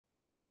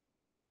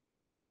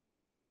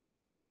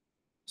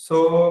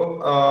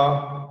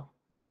Good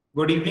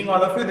evening,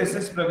 all of you. This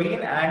is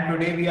Praveen, and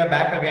today we are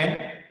back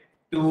again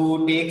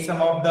to take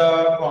some of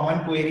the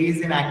common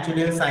queries in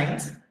actuarial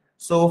science.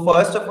 So,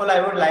 first of all,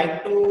 I would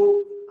like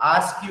to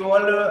ask you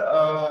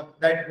all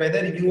that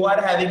whether you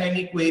are having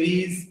any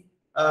queries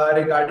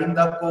regarding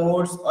the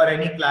course or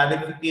any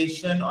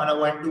clarification on a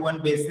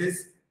one-to-one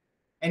basis.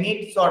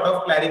 Any sort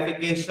of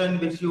clarification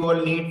which you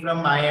all need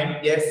from my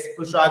end? Yes,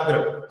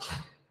 Kushagra.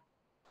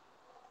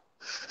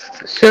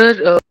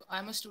 Sir,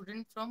 I'm a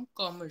student from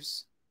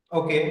commerce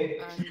Okay.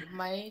 and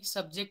my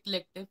subject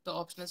elective, the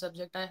optional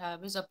subject I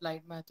have is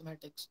applied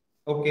mathematics.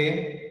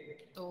 Okay.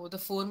 So the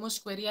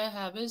foremost query I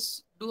have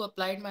is, do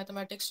applied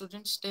mathematics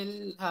students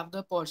still have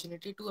the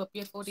opportunity to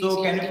appear for So,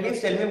 easy can you eligible?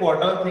 please tell me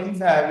what all things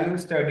have you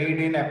studied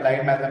in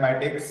applied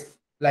mathematics?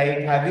 Like,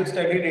 have you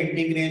studied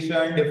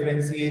integration,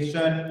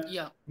 differentiation,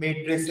 Yeah. Yes,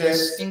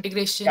 matrices,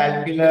 integration,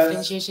 calculus?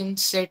 differentiation,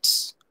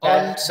 sets, all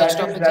That such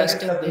that is topics are that is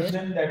still there.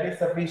 sufficient. That is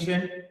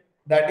sufficient.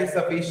 That is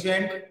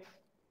sufficient.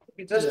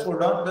 But Just yeah.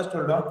 hold on. Just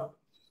hold on.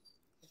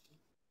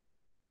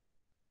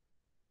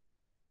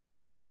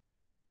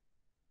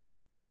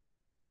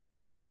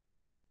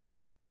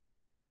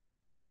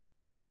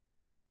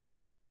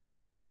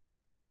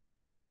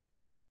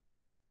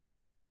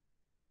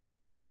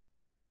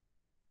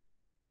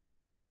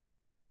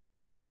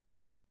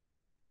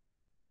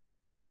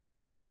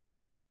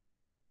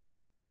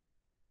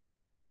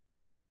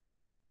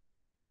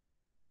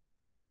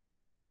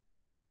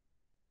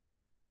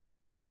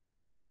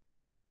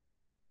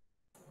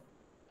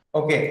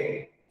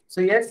 Okay.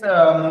 So yes,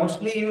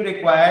 mostly you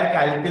require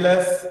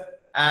calculus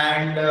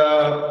and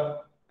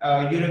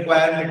you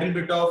require a little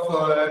bit of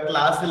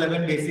class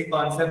 11 basic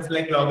concepts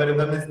like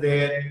logarithm is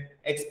there,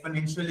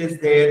 exponential is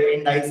there,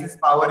 indices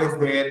power is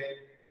there.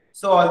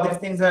 So all these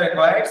things are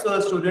required. So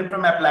a student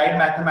from applied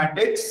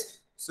mathematics,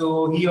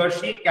 so he or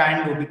she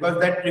can do because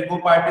that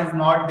trigo part is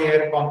not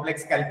there,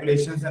 complex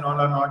calculations and all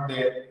are not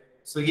there.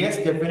 So yes,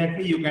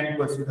 definitely you can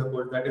pursue the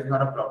course. That is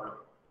not a problem.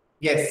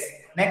 Yes.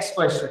 Next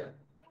question.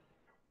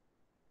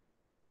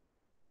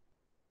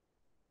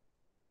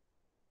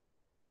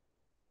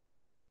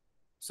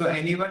 So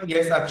anyone?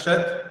 Yes,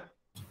 Akshat.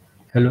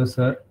 Hello,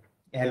 sir.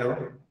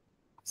 Hello.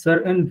 Sir,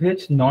 in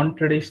which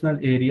non-traditional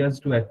areas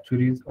do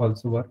actuaries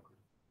also work?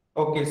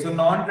 Okay, so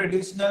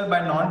non-traditional,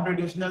 by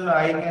non-traditional,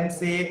 I can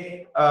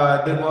say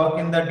they work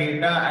in the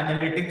data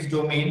analytics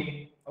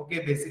domain.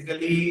 Okay,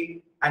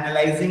 basically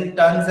analyzing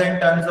tons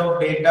and tons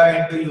of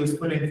data into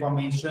useful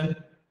information.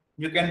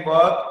 You can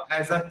work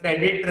as a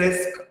credit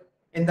risk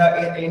in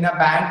a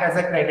bank as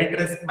a credit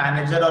risk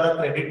manager or a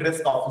credit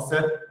risk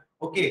officer.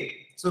 Okay,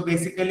 so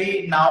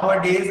basically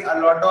nowadays a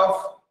lot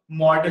of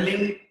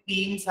modeling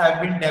teams have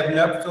been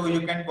developed, so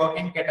you can work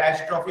in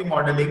catastrophe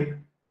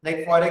modeling,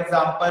 like for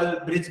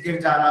example bridge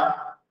gir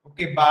jana,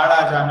 okay, baad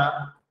aa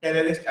jana,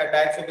 terrorist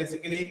attack. So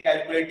basically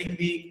calculating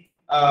the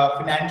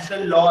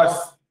financial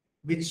loss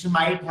which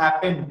might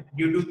happen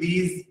due to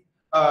these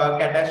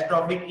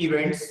catastrophic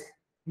events.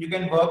 You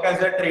can work as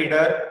a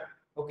trader.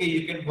 Okay,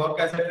 you can work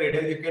as a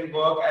trader, you can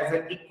work as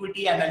an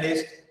equity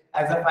analyst,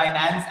 as a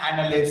finance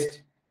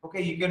analyst.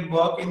 Okay, you can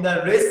work in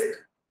the risk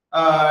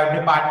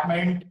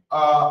department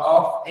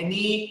of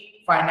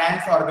any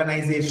finance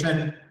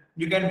organization.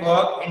 You can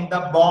work in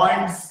the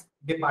bonds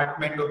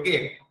department.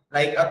 Okay,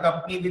 like a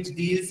company which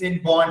deals in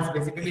bonds,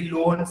 basically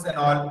loans and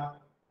all.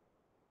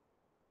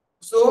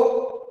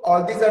 So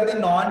all these are the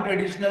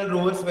non-traditional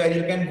roles where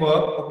you can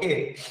work.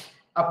 Okay,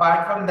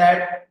 apart from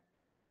that,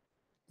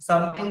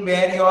 something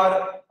where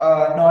your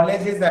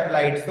knowledge is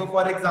applied. So,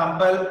 for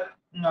example,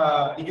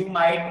 you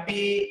might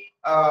be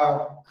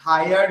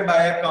hired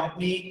by a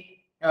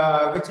company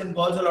which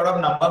involves a lot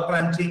of number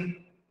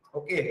crunching,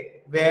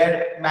 okay,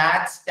 where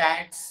maths,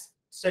 stats,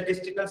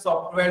 statistical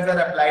softwares are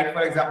applied.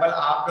 For example,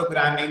 R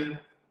programming,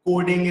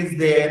 coding is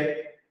there,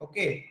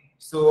 okay.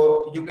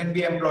 So you can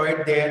be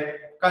employed there.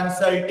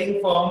 Consulting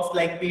firms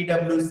like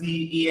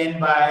PwC,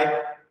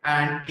 EY,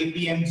 and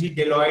KPMG,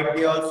 Deloitte,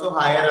 they also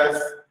hire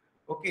us.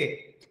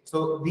 Okay,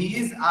 so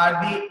these are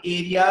the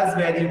areas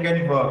where you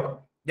can work.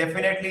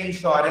 Definitely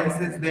insurance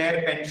is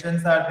there,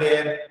 pensions are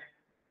there.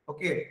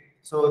 Okay,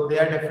 so they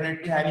are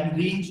definitely having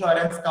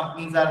reinsurance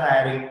companies are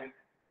hiring.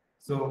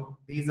 So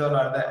these all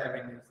are the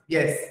avenues.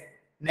 Yes.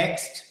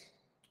 Next,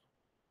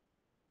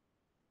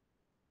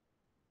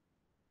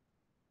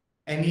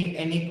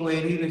 any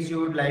query which you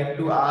would like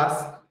to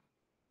ask?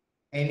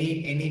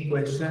 Any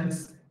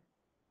questions?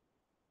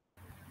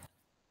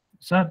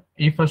 Sir,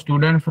 if a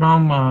student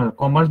from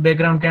commerce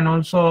background can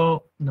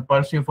also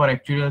pursue for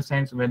actuarial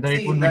science, whether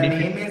it See, would be the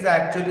name difficult? is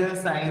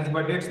actuarial science,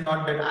 but it's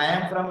not that. I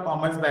am from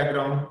commerce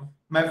background.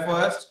 My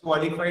first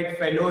qualified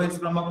fellow is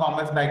from a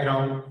commerce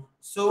background.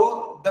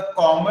 So the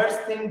commerce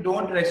thing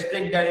don't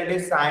restrict that it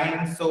is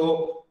science.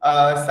 So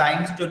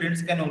science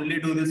students can only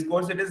do this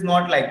course. It is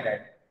not like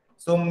that.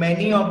 So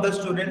many of the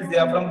students they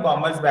are from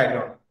commerce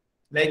background.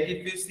 Like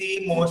if you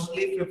see,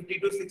 mostly 50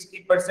 to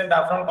 60%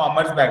 are from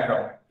commerce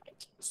background.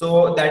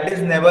 So that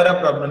is never a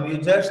problem. You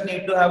just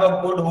need to have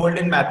a good hold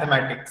in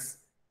mathematics.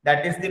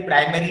 That is the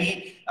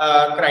primary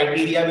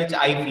criteria which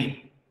I feel.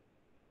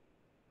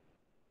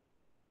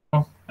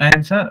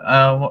 And sir,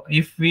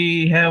 if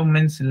we have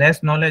means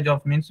less knowledge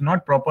of means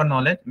not proper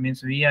knowledge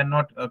means we are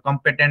not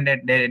competent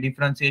at the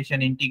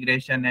differentiation,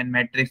 integration, and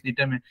matrix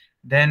determine.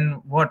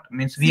 Then what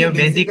means we See, have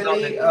basic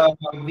knowledge.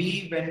 basically,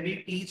 we when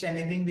we teach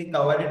anything, we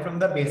cover it from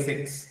the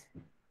basics.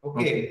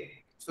 Okay. Okay.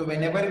 So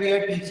whenever we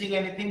are teaching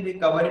anything, we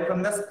cover it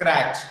from the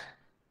scratch. Okay.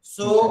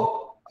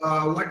 So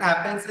what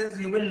happens is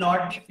you will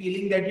not be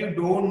feeling that you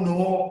don't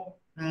know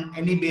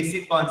any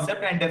basic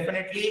concept, and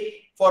definitely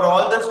for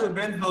all the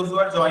students, those who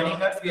are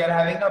joining us, we are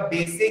having a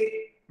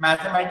basic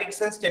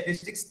mathematics and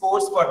statistics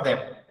course for them,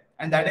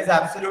 and that is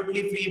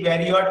absolutely free, where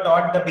you are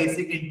taught the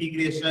basic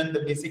integration,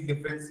 the basic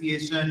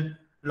differentiation,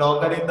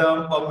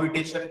 logarithm,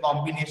 permutation,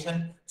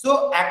 combination.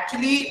 So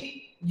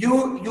actually,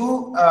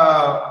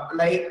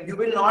 like you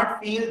will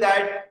not feel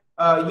that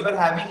you are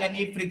having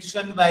any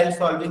friction while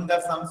solving the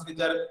sums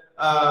which are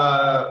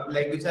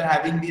which are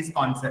having these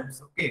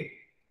concepts. Okay,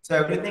 so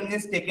everything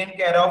is taken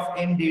care of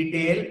in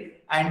detail.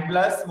 And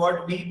plus,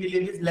 what we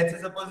believe is, let's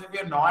say suppose if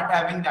you're not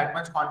having that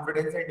much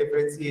confidence in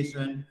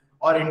differentiation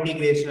or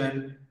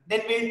integration,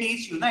 then we'll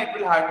teach you. It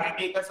will hardly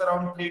take us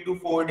around 3 to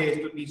 4 days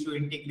to teach you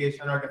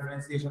integration or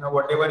differentiation or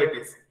whatever it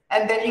is.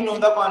 And then you know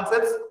the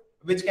concepts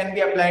which can be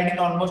applied in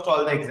almost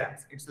all the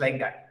exams. It's like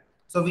that.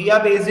 So we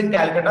are based in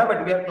Calcutta,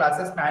 but we have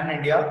classes pan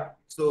India.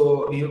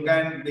 So you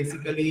can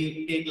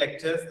basically take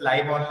lectures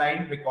live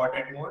online,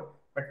 recorded mode.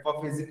 But for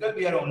physical,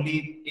 we are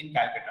only in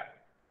Calcutta.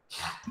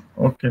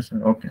 Okay,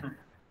 sir. Okay.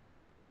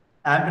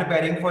 I'm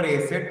preparing for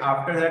ACIT.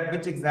 After that,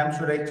 which exam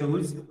should I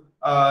choose?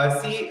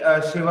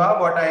 Shiva,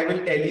 what I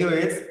will tell you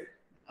is,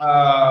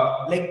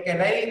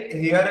 can I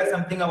hear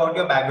something about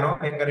your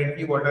background? Like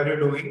currently, what are you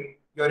doing?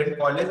 You're in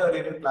college or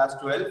you're in class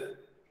 12?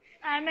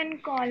 I'm in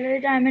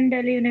college. I'm in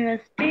Delhi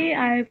University.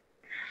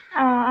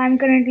 I'm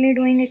currently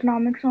doing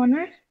economics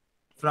honors.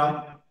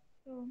 From?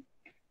 So,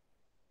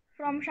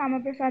 from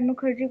Shama Prasad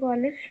Mukherjee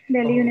College,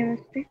 Delhi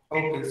University.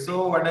 Okay,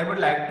 so what I would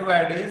like to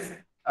add is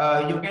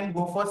you can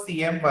go for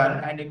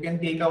CM1 and you can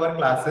take our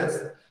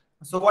classes.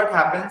 So what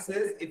happens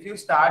is if you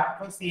start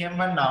for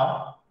CM1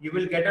 now, you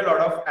will get a lot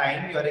of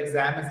time. Your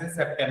exam is in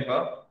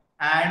September,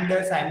 and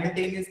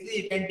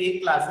simultaneously you can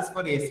take classes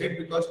for ACIT,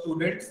 because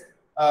students,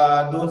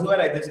 those who are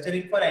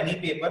registering for any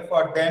paper,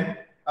 for them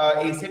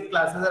ACIT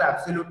classes are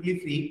absolutely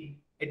free.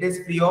 It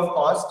is free of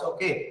cost.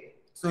 Okay.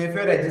 So if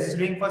you're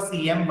registering for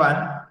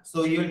CM1,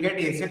 so you'll get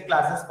ACIT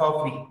classes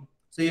for free.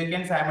 So you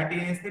can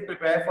simultaneously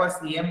prepare for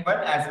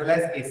CM1 as well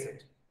as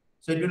ACIT.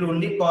 So it will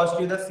only cost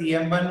you the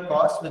CM1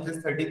 cost, which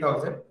is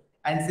 30,000.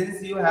 And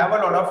since you have a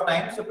lot of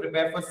time, so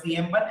prepare for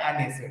CM1 and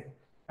ACIT.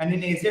 And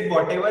in ACIT,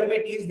 whatever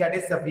we teach, that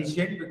is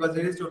sufficient, because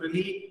it is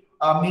totally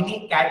a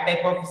mini CAT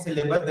type of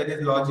syllabus. That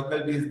is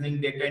logical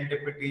reasoning, data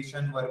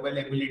interpretation, verbal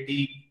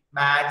ability,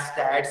 maths,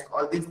 stats,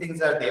 all these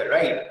things are there,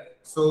 right?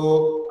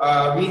 So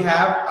we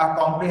have a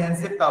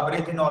comprehensive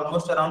coverage in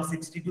almost around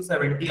 60 to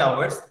 70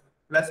 hours.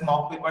 Plus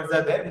mock papers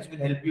are there, which will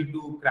help you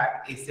to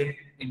crack ACIT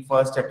in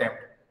first attempt.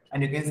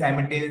 And you can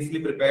simultaneously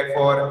prepare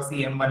for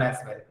CM1 as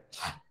well.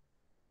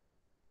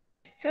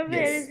 So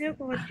where is your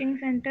coaching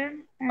center?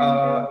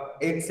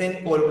 It's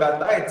in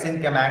Kolkata, it's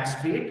in Kamak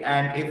Street.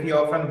 And if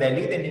you're from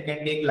Delhi, then you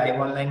can take live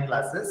online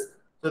classes.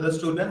 So the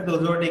students,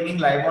 those who are taking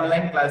live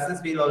online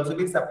classes, we'll also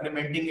be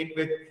supplementing it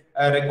with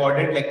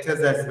recorded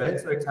lectures as well.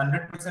 So it's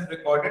 100%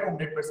 recorded,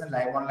 100%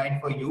 live online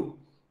for you.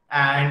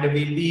 And we'll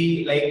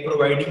be like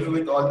providing you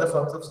with all the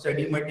sorts of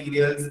study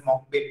materials,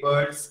 mock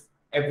papers,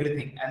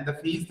 everything. And the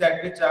fees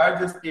that we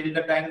charge is till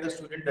the time the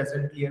student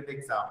doesn't clear the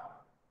exam.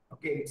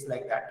 Okay, it's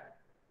like that.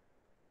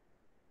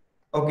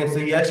 Okay, so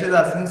Yash is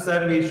asking,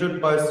 sir, we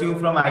should pursue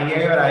from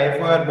IIA or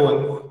IFO or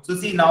both. So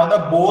see, now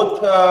the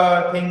both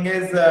thing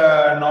is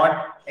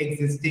not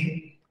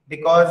existing,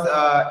 because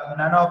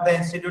none of the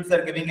institutes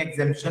are giving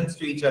exemptions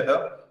to each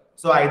other.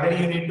 So either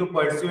you need to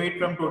pursue it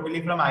from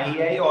totally from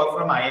IEI or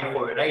from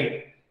IFO,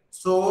 right?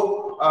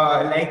 So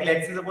like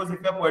let's say suppose if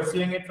you're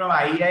pursuing it from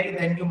IEI,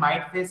 then you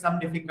might face some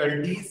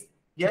difficulties.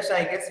 Yes,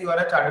 I guess you are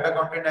a chartered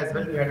accountant as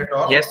well. We had a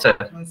talk. Yes, sir.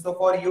 So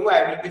for you,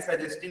 I will be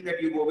suggesting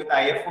that you go with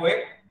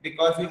IFOA,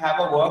 because you have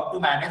a work to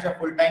manage, a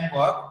full-time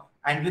work.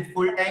 And with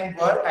full-time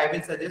work, I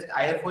will suggest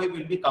IFOA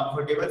will be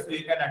comfortable, so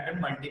you can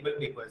attend multiple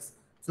papers.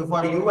 So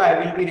for you, I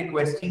will be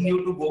requesting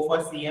you to go for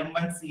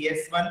CM1,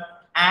 CS1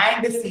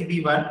 and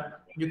CB1.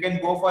 You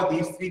can go for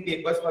these 3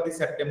 papers for the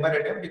September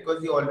attempt,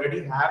 because you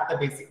already have the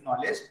basic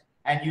knowledge,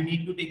 and you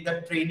need to take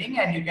the training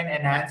and you can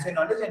enhance your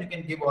knowledge, and you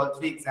can give all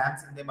 3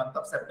 exams in the month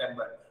of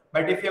September.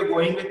 But if you're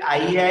going with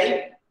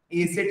IEI,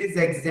 ACIT is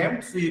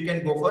exempt, so you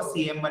can go for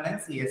CM1 and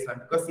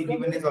CS1, because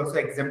CB1 is also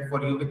exempt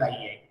for you with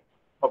IEI.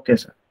 Okay,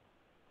 sir.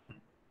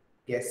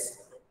 Yes.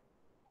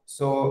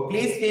 So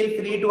please feel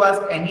free to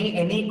ask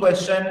any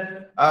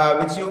question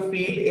which you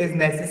feel is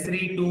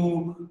necessary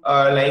to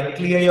like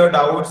clear your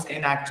doubts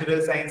in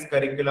actuarial science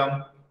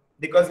curriculum,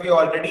 because we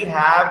already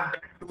have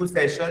 2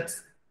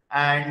 sessions,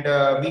 and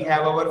we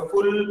have our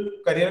full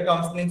career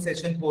counseling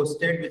session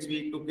posted, which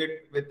we took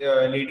it with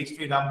Lady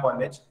Sri Ram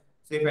College.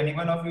 So if any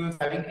one of you is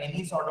having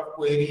any sort of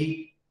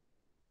query,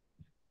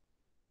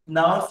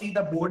 now see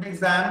the board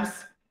exams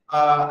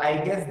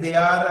I guess they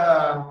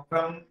are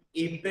from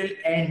April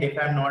end, if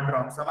I'm not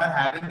wrong. Some are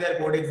having their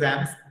board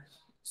exams.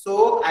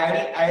 So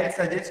I'll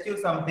suggest you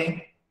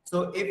something.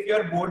 So if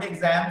your board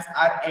exams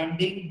are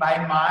ending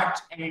by March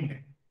end,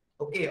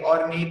 okay,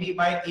 or maybe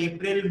by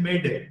April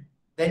mid,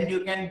 then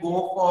you can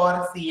go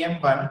for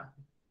CM1.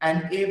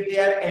 And if they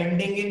are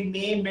ending in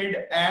May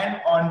mid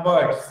and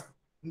onwards,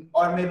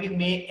 or maybe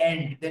May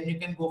end, then you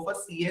can go for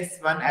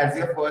CS1 as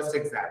your first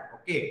exam.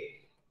 Okay.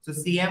 So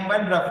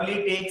CM1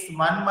 roughly takes 1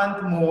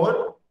 month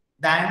more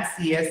than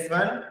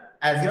CS1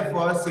 as your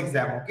first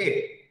exam.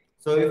 Okay.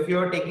 So if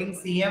you're taking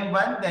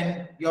CM1,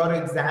 then your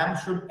exam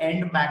should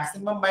end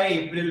maximum by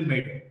April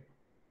mid.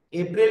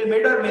 April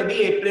mid or maybe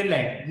April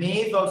end.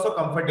 May is also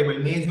comfortable.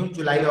 May, June,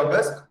 July,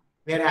 August.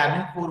 We are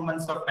having 4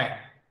 months of time.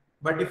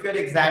 But if your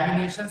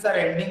examinations are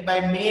ending by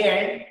May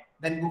end,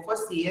 then go for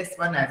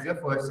CS1 as your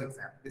first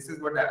exam. This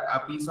is what a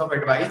piece of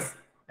advice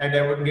that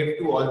I would give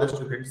to all the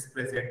students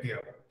present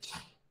here.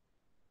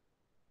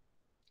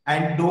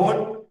 And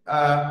don't,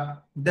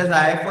 does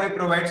IFOA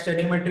provide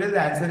study material?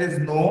 The answer is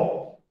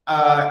no.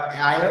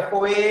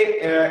 IFOA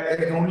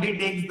only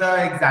takes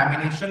the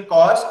examination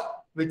cost,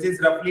 which is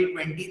roughly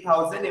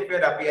 20,000 if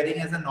you're appearing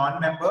as a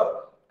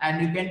non-member,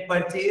 and you can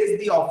purchase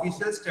the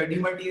official study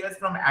materials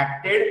from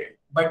Acted,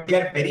 but they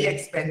are very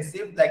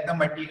expensive. Like the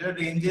material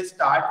ranges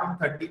start from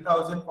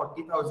 30,000,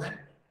 40,000,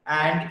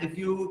 and if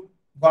you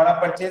gonna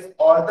purchase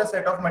all the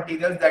set of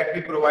materials that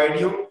we provide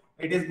you,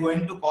 it is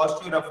going to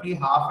cost you roughly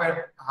half,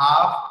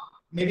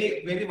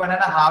 maybe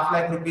 1.5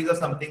 lakh rupees or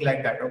something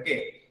like that.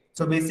 Okay.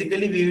 So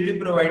basically, we will be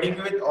providing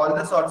you with all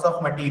the sorts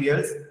of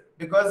materials,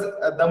 because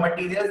the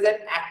materials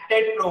that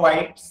Acted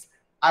provides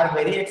are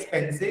very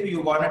expensive.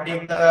 You want to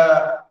take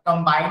the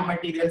combined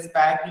materials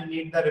pack, you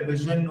need the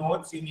revision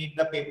notes, you need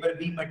the paper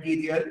B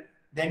material,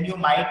 then you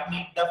might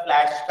need the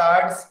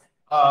flashcards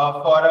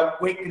for a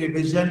quick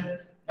revision.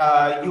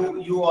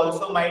 You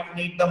also might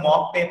need the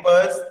mock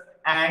papers,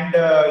 and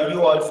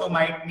you also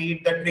might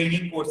need the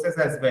training courses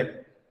as well.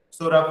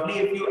 So roughly,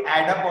 if you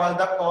add up all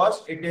the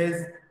cost, it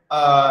is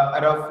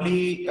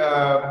roughly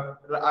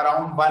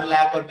around 1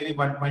 lakh or maybe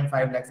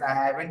 1.5 lakhs. I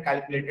haven't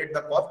calculated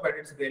the cost, but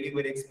it's really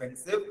very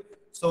expensive.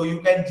 So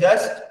you can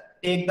just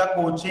take the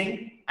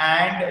coaching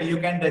and you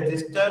can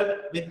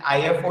register with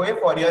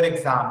IFOA for your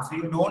exam. So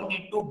you don't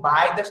need to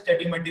buy the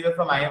study material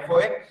from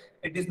IFOA.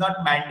 It is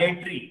not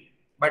mandatory.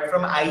 But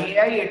from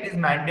IAI, it is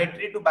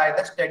mandatory to buy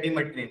the study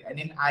material. And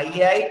in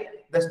IAI,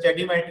 the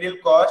study material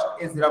cost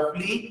is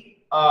roughly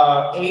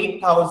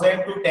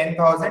 8,000 to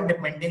 10,000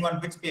 depending on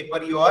which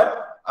paper you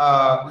are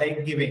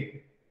like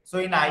giving. So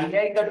in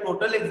IAI, the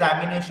total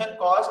examination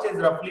cost is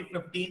roughly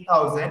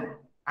 15,000,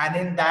 and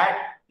in that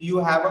you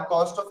have a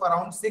cost of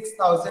around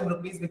 6,000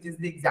 rupees, which is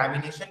the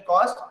examination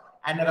cost,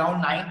 and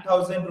around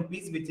 9,000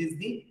 rupees, which is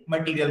the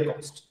material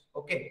cost.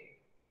 Okay,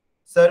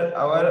 sir,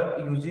 our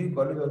UG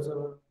college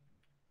also.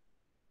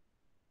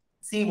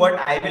 See, what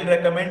I will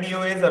recommend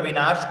you is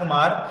Avinash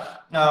Kumar.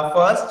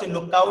 First,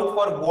 look out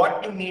for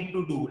what you need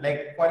to do.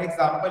 Like, for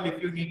example,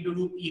 if you need to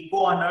do Eco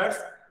Honors,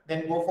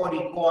 then go for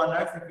Eco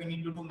Honors. If you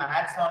need to do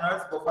Maths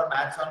Honors, go for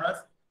Maths Honors.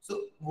 So,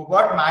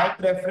 what my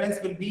preference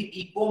will be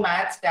Eco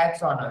Maths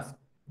Stats Honors.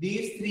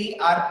 These three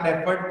are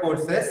preferred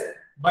courses.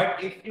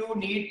 But if you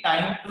need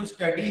time to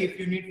study, if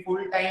you need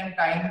full-time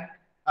time,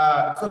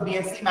 so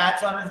BSc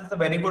Maths Honors is a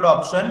very good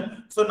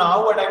option. So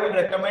now what I will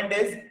recommend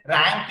is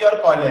rank your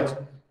college.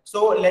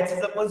 So let's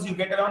suppose you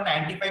get around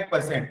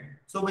 95%.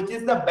 So which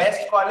is the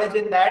best college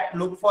in that?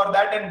 Look for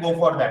that and go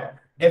for that.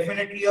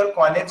 Definitely your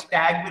college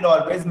tag will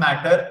always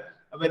matter.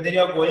 Whether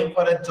you're going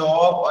for a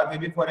job or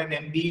maybe for an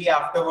MBA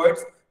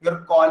afterwards, your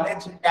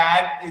college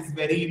tag is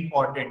very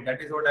important.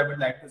 That is what I would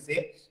like to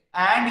say.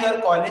 And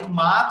your college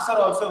marks are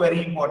also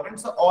very important.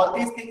 So all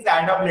these things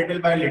add up little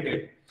by little.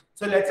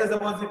 So let's say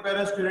suppose if you're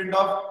a student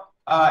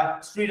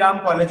of Sri Ram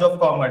College of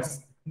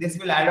Commerce, this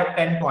will add up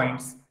 10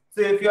 points. So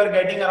if you are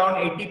getting around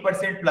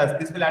 80% plus,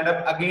 this will add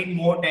up again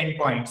more 10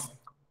 points.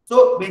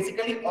 So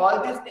basically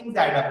all these things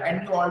add up,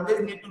 and you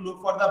always need to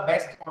look for the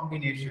best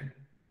combination.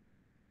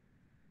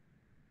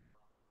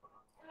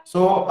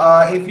 So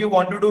if you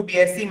want to do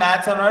BSc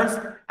Maths Honors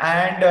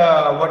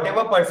and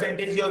whatever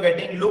percentage you're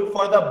getting, look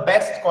for the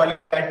best college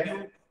that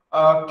you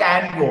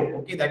can go,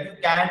 okay, that you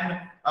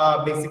can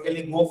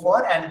basically go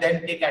for, and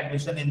then take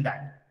admission in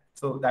that.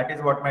 So that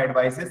is what my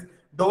advice is.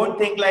 Don't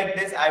think like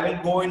this, I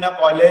will go in a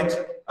college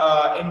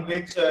in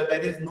which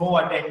there is no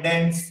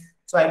attendance,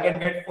 so I can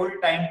get full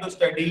time to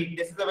study.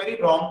 This is a very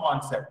wrong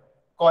concept.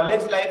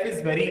 College life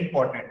is very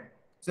important.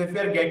 So if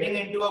you're getting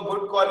into a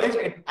good college,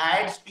 it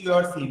adds to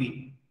your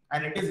CV,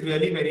 and it is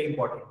really very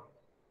important.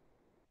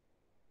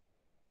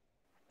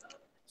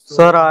 So,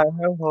 Sir, I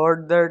have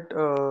heard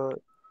that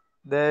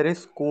there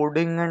is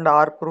coding and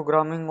R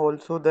programming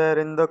also there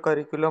in the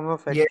curriculum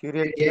of yes,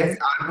 actuarial, yes, isn't?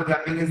 R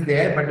programming is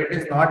there, but it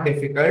is not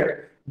difficult.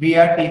 We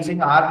are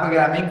teaching R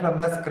programming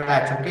from the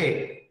scratch.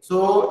 Okay.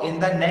 So in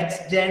the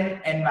next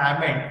gen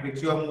environment,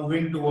 which you are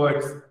moving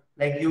towards,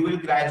 like you will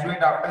graduate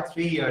after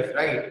 3 years,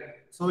 right?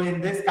 So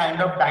in this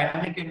kind of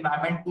dynamic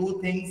environment,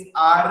 two things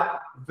are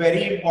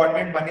very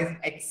important. One is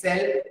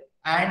Excel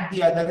and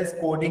the other is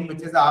coding,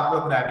 which is R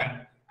programming.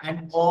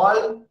 And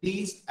all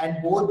these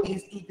and both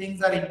these two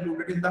things are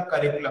included in the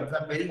curriculum. So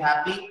I'm very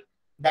happy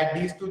that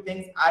these two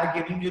things are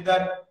giving you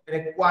the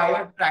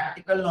required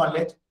practical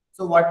knowledge.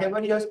 So whatever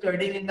you're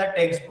studying in the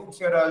textbooks,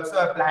 you're also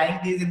applying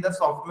these in the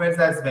softwares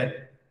as well.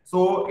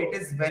 So it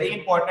is very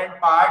important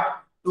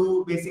part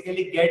to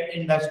basically get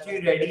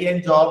industry ready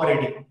and job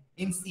ready.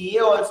 In CA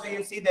also,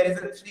 you see there is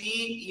a 3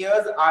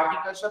 years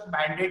articleship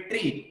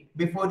mandatory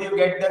before you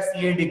get the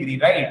CA degree,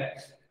 right?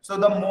 So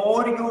the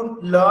more you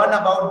learn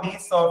about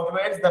these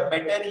softwares, the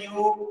better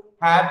you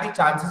have the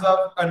chances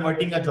of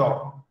converting a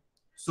job.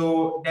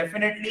 So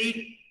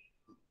definitely,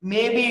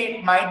 maybe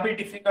it might be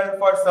difficult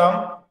for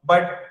some,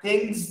 but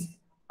things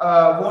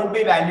won't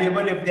be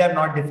valuable if they are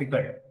not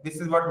difficult. This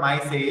is what my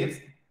say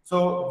is.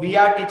 So we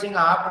are teaching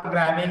R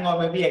programming or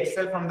maybe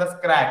Excel from the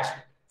scratch.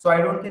 So I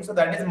don't think so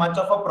that is much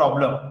of a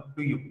problem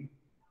to you.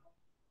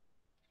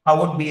 How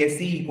would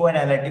BSc Eco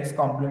Analytics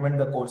complement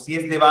the course?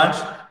 Yes,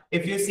 Devansh.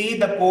 If you see,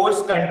 the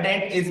course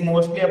content is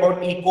mostly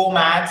about eco,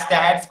 math,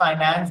 stats,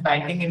 finance,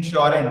 banking,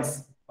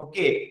 insurance.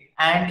 Okay.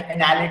 And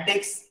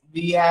analytics,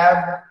 we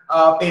have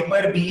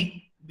paper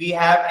B, we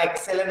have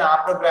Excel and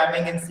R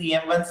programming in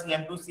CM1,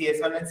 CM2,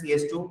 CS1, and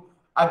CS2.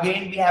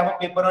 Again, we have a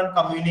paper on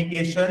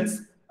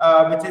communications,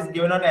 which is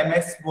given on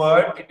MS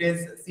Word. It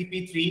is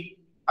CP3.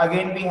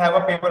 Again, we have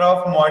a paper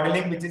of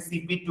modeling, which is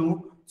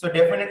CP2. So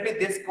definitely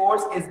this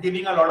course is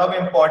giving a lot of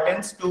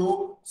importance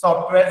to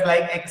softwares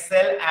like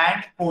Excel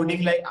and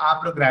coding like R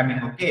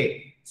programming.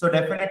 Okay. So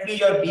definitely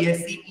your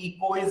BSc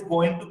Eco is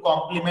going to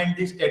complement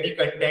this study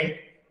content,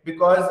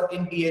 because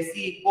in BSc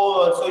Eco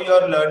also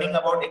you're learning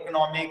about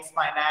economics,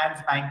 finance,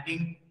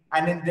 banking,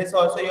 and in this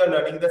also you're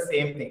learning the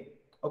same thing.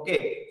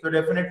 Okay. So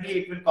definitely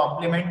it will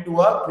complement to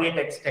a great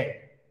extent.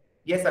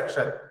 Yes,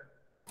 Akshat.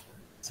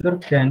 Sir,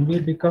 can we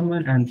become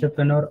an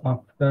entrepreneur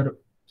after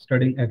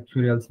studying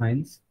actuarial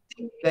science?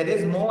 There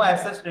is no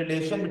as such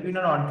relation between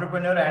an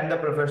entrepreneur and the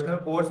professional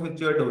course which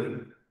you're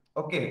doing.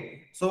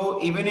 Okay.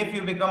 So even if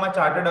you become a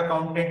chartered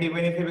accountant,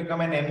 even if you become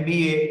an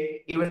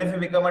MBA, even if you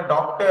become a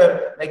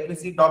doctor, like we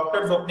see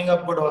doctors opening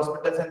up good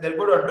hospitals and they're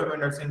good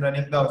entrepreneurs in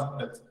running the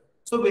hospitals.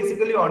 So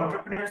basically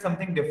entrepreneur is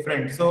something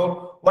different.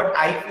 So what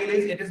I feel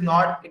is it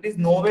is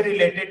nowhere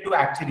related to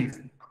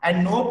actuaries,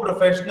 and no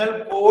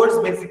professional course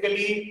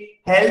basically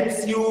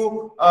helps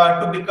you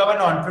to become an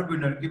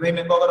entrepreneur. कि भाई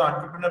मेरे को अगर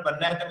entrepreneur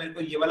बनना है तो मेरे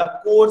को ये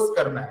वाला course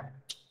करना है.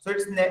 So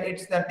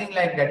it's nothing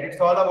like that.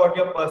 It's all about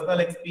your personal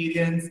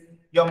experience,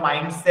 your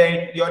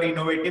mindset, your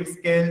innovative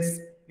skills,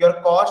 your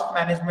cost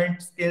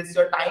management skills,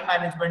 your time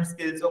management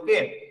skills.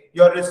 Okay,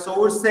 your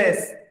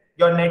resources,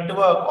 your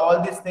network.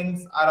 All these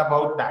things are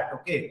about that.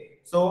 Okay.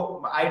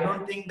 So I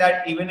don't think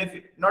that even if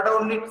not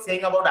only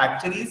saying about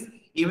actuaries,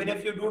 even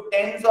if you do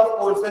tens of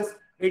courses,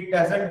 it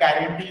doesn't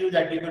guarantee you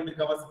that you will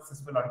become a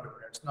successful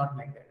entrepreneur. It's not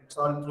like that. It's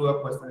all through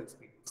a personal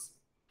experience.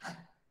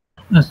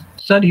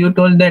 Sir, you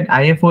told that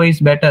IFO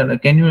is better.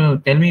 Can you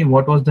tell me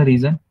what was the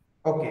reason?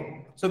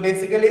 Okay. So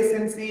basically,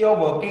 since you're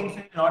working, so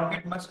you not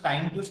get much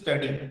time to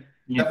study.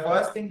 Yeah. The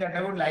first thing that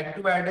I would like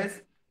to add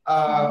is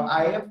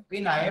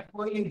in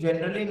IFO, you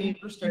generally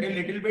need to study a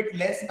little bit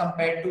less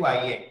compared to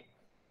IA.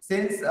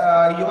 Since you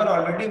are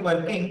already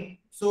working,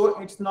 so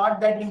it's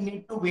not that you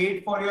need to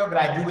wait for your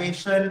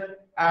graduation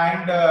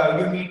and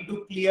you need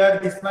to clear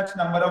this much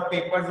number of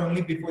papers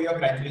only before your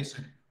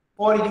graduation.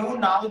 For you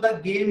now, the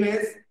game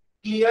is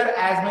clear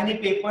as many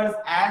papers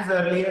as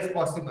early as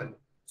possible.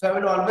 So I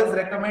will always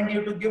recommend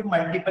you to give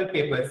multiple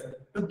papers.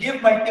 To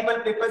give multiple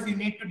papers, you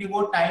need to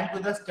devote time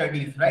to the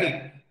studies,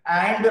 right?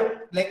 And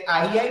like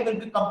II will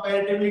be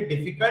comparatively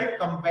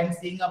difficult when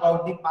seeing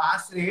about the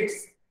pass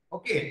rates.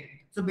 Okay.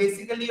 So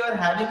basically you are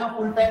having a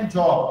full-time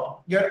job.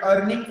 You're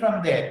earning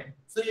from there.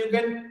 So you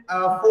can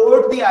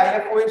afford the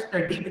IFOA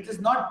study, which is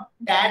not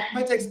that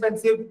much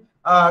expensive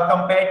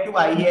compared to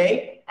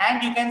IEI,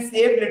 and you can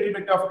save a little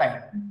bit of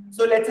time.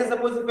 So let's say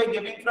suppose if I'm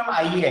giving from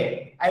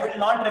IEI, I will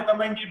not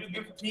recommend you to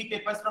give 3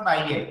 papers from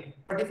IEI.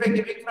 But if I'm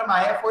giving from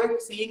IFOA,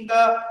 seeing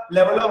the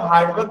level of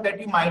hard work that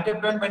you might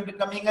have done when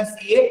becoming a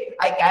CA,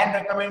 I can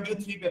recommend you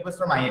 3 papers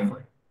from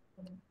IFOA.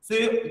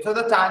 So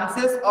the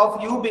chances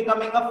of you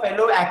becoming a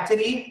fellow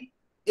actuary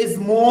is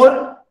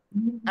more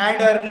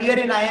and earlier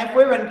in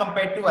IFOA when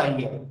compared to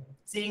IEI,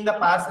 seeing the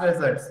past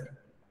results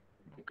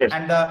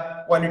and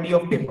the quality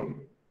of paper.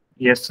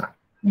 Yes, sir.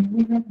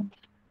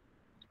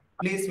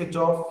 Please switch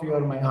off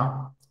your mic.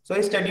 So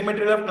is study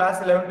material of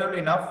class 11 12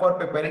 enough for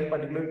preparing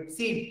particular?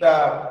 See,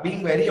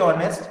 being very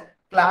honest,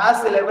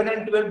 class 11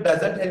 and 12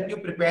 doesn't help you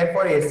prepare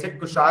for ACIT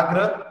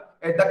Kushagra.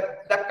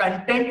 The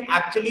content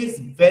actually is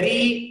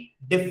very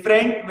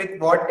different with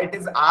what it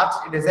is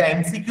asked. It is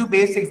an MCQ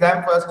based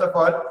exam, first of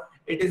all.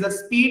 It is a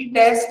speed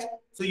test.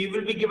 So you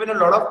will be given a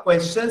lot of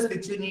questions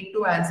which you need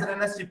to answer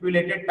in a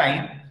stipulated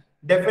time.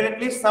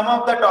 Definitely some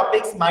of the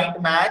topics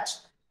might match,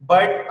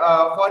 but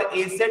for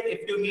ACET,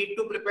 if you need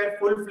to prepare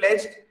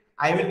full-fledged,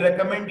 I will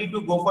recommend you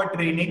to go for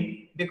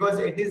training, because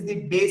it is the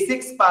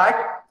basics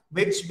part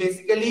which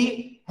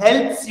basically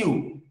helps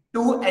you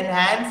to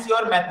enhance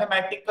your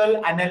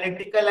mathematical,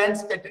 analytical and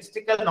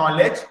statistical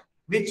knowledge,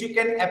 which you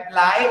can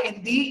apply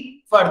in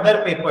the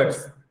further papers.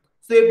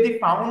 So if the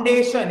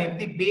foundation, if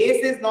the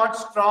base is not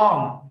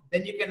strong,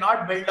 then you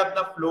cannot build up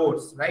the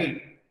floors,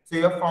 right? So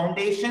your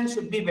foundation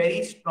should be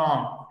very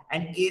strong.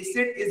 And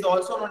ACIT is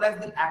also known as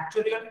the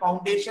Actuarial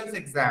Foundations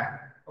exam.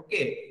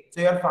 Okay,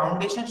 so your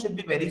foundation should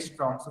be very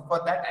strong. So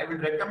for that, I will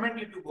recommend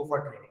you to go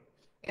for training.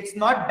 It's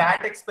not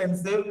that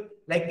expensive.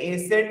 Like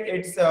ACIT,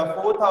 it's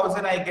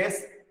 4,000, I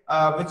guess,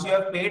 which you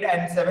have paid,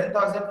 and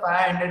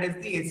 7,500 is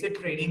the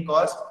ACIT training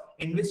cost,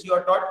 in which you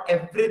are taught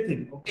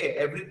everything. Okay,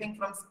 everything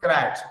from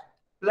scratch.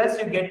 Plus,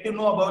 you get to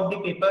know about the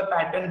paper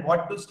pattern,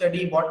 what to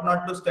study, what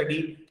not to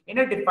study in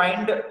a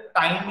defined,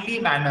 timely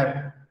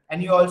manner.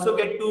 And you also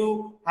get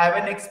to have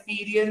an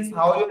experience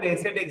how your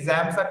ACIT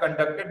exams are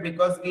conducted,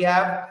 because we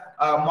have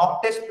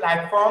mock test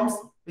platforms,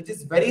 which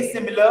is very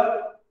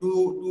similar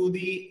to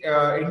the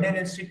Indian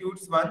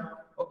Institute's one.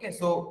 Okay,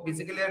 so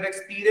basically, your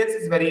experience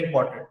is very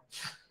important.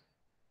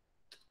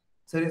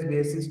 Sir, is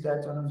BSc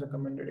Stats Honors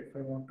recommended if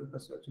I want to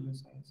pursue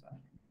science?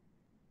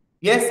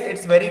 Yes,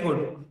 it's very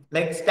good.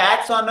 Like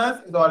Stats Honors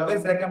is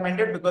always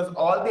recommended because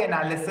all the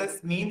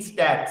analysis means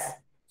stats.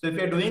 So if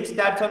you're doing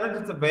Stats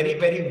Honors, it's a very,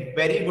 very,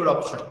 very good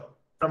option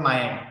from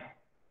my end.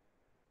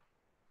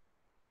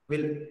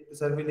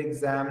 Will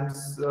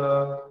exams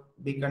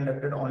be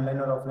conducted online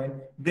or offline?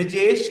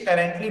 Brijesh,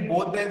 currently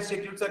both the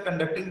institutes are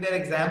conducting their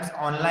exams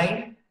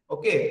online.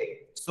 Okay,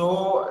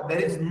 so there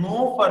is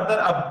no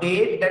further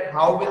update that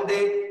how will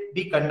they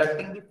be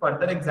conducting the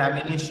further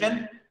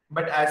examination.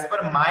 But as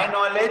per my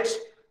knowledge,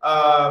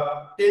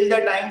 till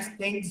the times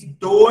things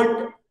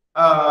don't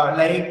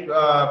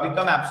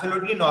become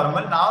absolutely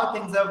normal. Now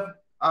things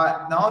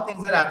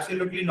are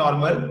absolutely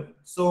normal.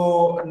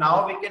 So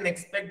now we can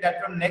expect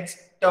that from next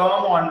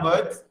term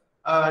onwards,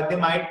 they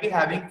might be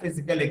having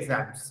physical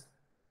exams.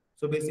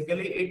 So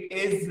basically, it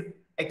is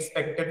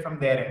expected from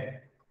their end.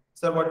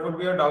 So what would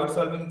be your doubt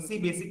solving? See,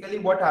 basically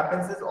what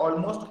happens is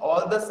almost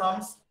all the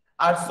sums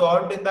are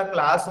solved in the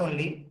class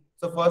only.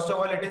 So first of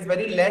all, it is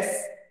very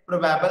less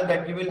probable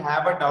that you will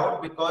have a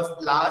doubt, because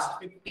last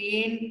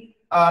 15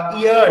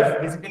 years,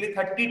 basically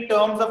 30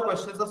 terms of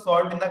questions are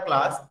solved in the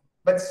class.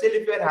 But still,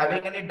 if you are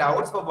having any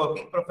doubts for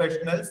working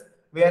professionals,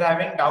 we are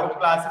having doubt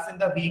classes in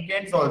the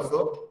weekends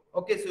also.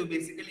 Okay, so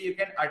basically you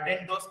can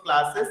attend those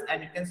classes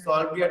and you can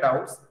solve your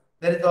doubts.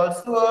 There is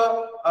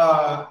also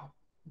a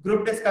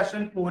group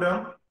discussion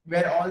forum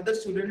where all the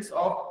students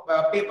of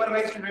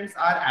paper-wise students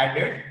are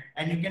added,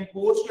 and you can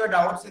post your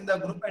doubts in the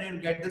group and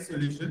you'll get the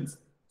solutions.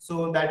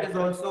 So that is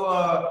also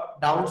a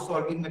doubt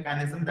solving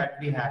mechanism that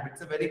we have.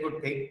 It's a very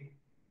good thing.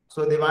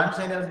 So Devansh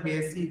has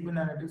BSc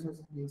Ecoanalytics or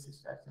BSc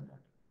Stats and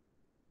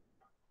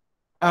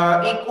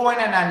Eco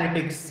and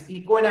Analytics.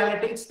 Eco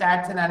Analytics,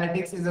 Stats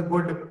Analytics is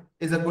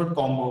a good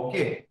combo.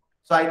 Okay.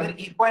 So either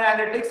Eco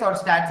Analytics or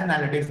Stats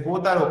Analytics,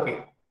 both are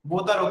okay.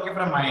 Both are okay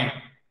from my end.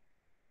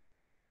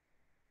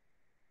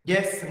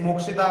 Yes,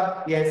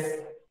 Mokshita, yes.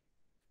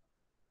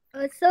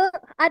 Sir,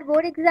 our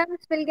board exams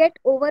will get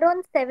over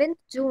on 7th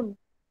June,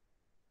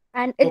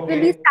 and it will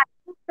be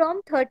starting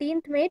from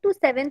 13th May to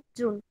 7th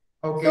June.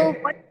 Okay. So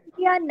what will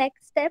be our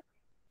next step?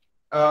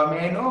 May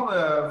I know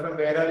from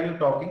where are you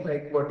talking?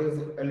 Like, what is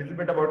a little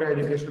bit about your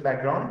educational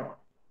background?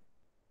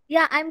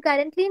 Yeah, I'm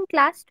currently in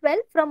class 12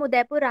 from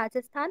Udaipur,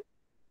 Rajasthan,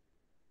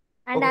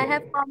 and I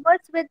have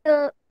commerce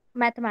with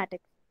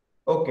mathematics.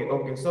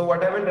 Okay. So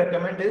what I will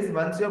recommend is,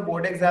 once your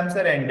board exams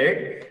are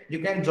ended, you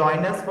can join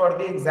us for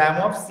the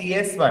exam of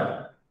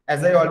CS1.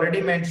 As I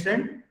already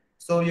mentioned,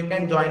 so you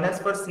can join us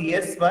for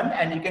CS1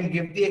 and you can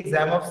give the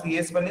exam of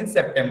CS1 in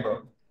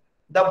September.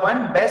 The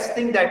one best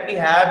thing that we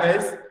have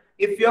is,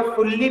 if you're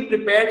fully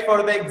prepared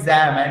for the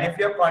exam and if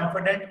you're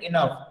confident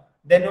enough,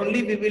 then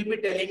only we will be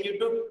telling you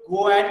to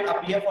go and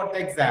appear for the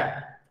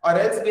exam, or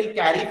else we'll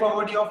carry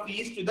forward your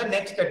fees to the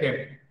next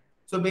attempt.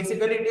 So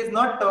basically, it is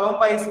not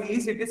term-wise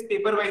fees, it is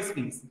paper-wise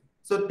fees.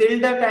 So till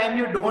the time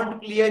you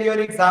don't clear your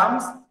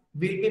exams,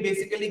 we'll be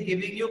basically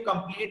giving you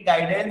complete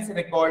guidance,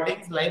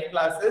 recordings, live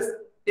classes,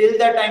 till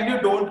the time you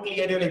don't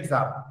clear your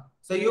exam.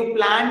 So you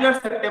plan your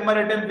September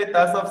attempt with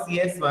us of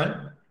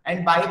CS1,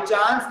 and by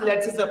chance,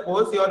 let's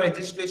suppose your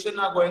registration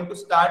are going to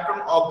start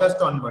from August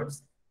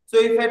onwards. So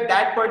if at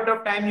that point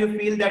of time you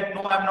feel that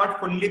no, I'm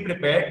not fully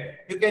prepared,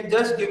 you can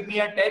just give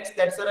me a text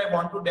that, sir, I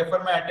want to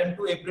defer my attempt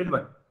to April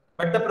 1.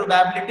 But the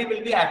probability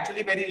will be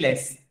actually very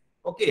less.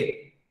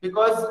 Okay,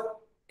 because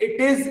it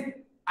is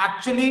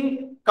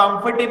actually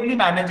comfortably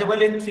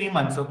manageable in 3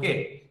 months.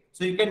 Okay,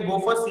 so you can go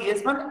for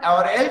CS1,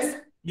 or else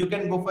you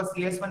can go for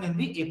CS1 in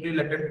the April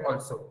attempt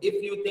also,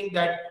 if you think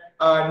that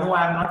no,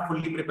 I am not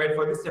fully prepared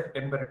for the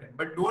September attempt.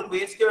 But don't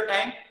waste your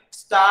time.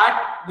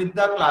 Start with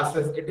the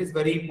classes. It is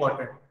very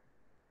important.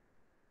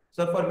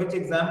 So for which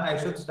exam I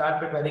should start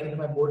preparing?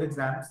 My board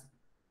exams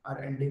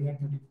are ending at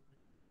 30.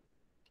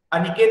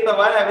 Aniket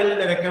Pawar, I will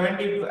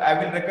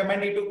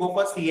recommend you to go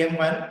for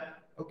CM1.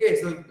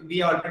 Okay, so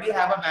we already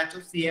have a batch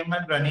of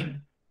CM1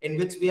 running, in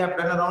which we have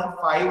done around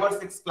 5 or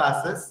 6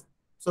 classes.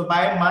 So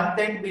by month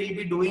end, we'll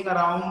be doing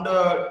around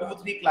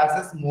 2-3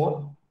 classes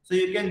more. So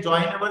you can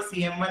join our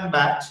CM1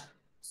 batch.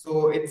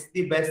 So it's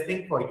the best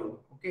thing for you.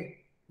 Okay.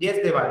 Yes,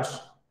 Devansh.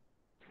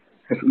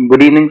 Yes,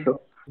 good evening, sir.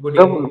 Good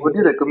Sir, evening. would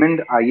you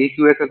recommend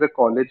IAQS as a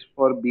college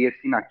for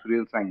BSc in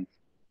Actuarial Science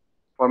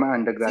for my See,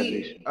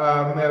 undergraduation?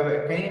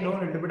 can you know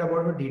a little bit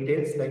about the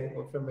details, like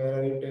from where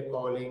are you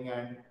calling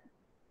and?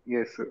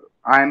 Yes, sir.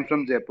 I am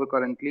from Jaipur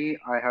currently.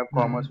 I have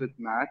commerce Hmm. with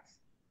maths,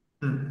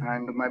 Hmm.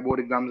 and my board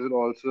exams will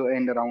also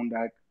end around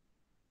that.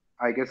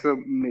 I guess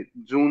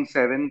June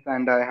 7th,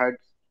 and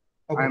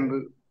Okay. I'm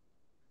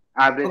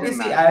average Okay, in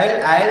see,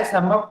 maths. I'll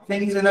sum up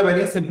things in a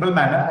very simple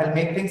manner. I'll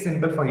make things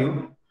simple for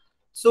you.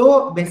 So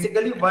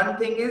basically, one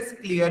thing is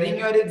clearing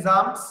your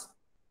exams,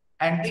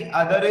 and the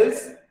other is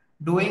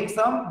doing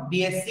some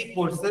BSc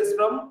courses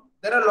from.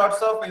 There are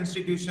lots of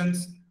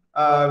institutions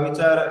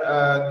which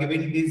are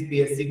giving these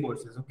BSc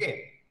courses. Okay,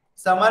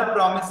 some are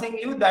promising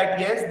you that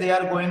yes, they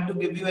are going to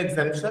give you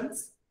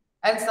exemptions,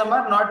 and some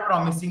are not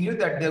promising you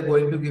that they're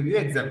going to give you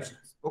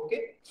exemptions.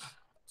 Okay,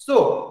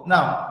 so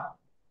now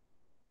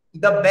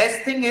the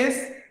best thing is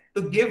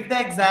to give the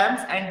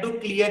exams and to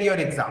clear your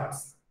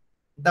exams.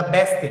 The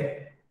best thing.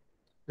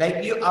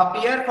 Like you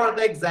appear for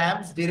the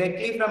exams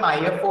directly from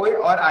IFOI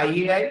or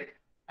IAI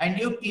and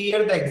you clear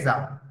the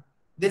exam.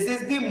 This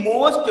is the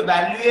most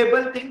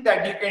valuable thing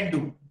that you can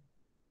do.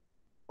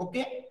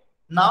 Okay.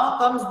 Now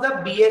comes the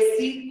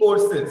BSc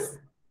courses.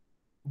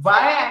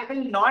 Why I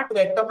will not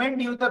recommend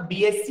you the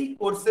BSc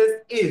courses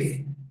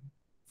is,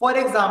 for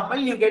example,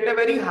 you get a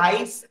very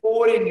high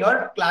score in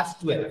your class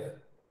 12.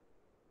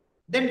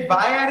 Then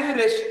why are you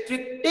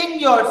restricting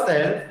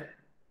yourself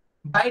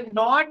by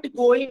not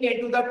going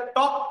into the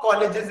top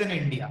colleges in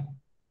India?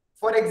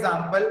 For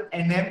example,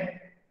 NM,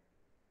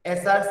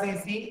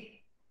 SRCC,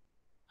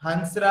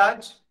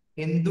 Hansraj,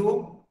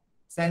 Hindu,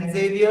 St.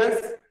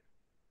 Xavier's.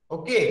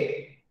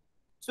 Okay.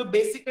 So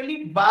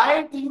basically,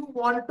 why do you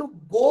want to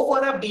go for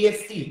a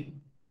BSc?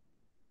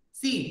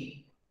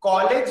 See,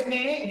 college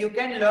may you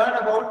can learn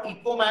about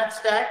eco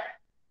math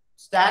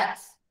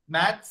stats,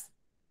 maths,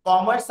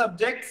 commerce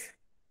subjects.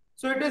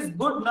 So it is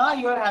good now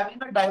you are having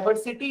a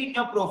diversity in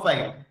your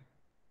profile.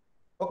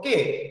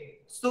 Okay.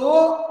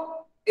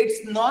 So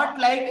it's not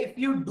like if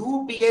you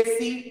do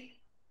BSc,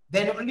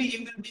 then only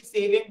you will be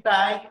saving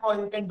time or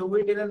you can do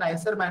it in a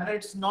nicer manner.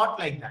 It's not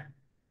like that.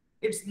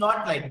 It's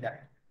not like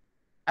that.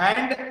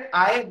 And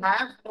I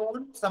have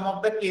known some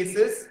of the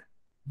cases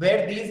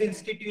where these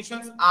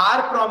institutions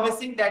are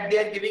promising that they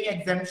are giving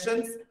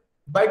exemptions,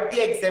 but the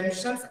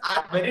exemptions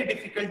are very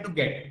difficult to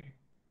get.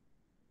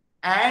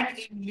 And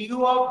in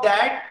lieu of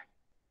that,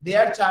 they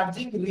are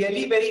charging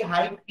really very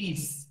high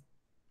fees.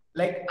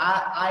 Like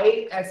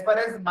as far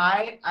as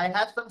I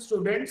have some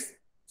students,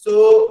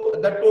 so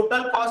the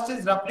total cost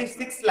is roughly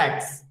 6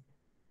 lakhs.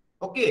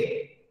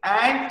 Okay.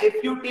 And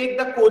if you take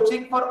the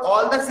coaching for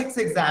all the 6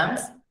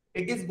 exams,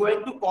 it is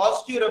going to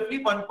cost you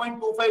roughly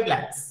 1.25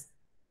 lakhs.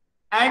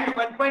 And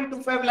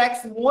 1.25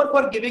 lakhs more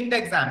for giving the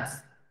exams.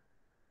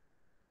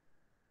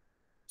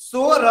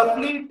 So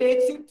roughly it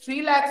takes you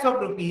 3 lakhs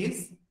of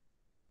rupees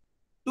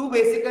to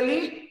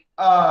basically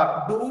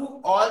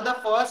do all the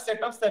first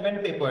set of 7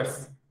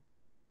 papers,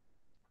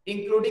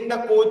 including the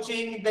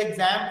coaching, the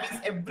exam fees,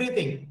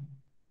 everything.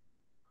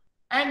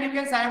 And you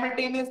can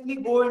simultaneously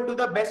go into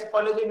the best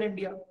college in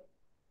India.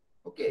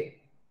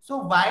 Okay. So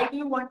why do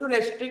you want to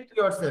restrict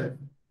yourself?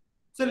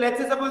 So let's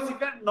say suppose if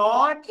you're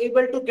not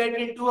able to get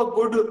into a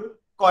good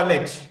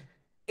college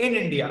in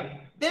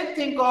India, then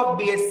think of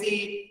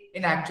BSc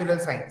in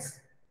actuarial science.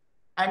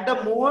 And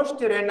the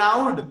most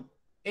renowned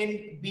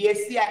in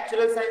BSc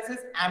actuarial science is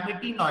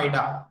Amity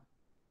Noida.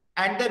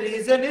 And the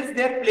reason is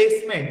their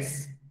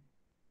placements.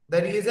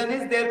 The reason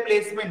is their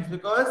placements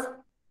because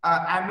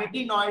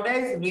Amity Noida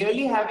is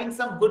really having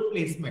some good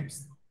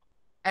placements.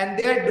 And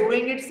they are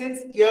doing it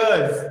since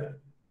years.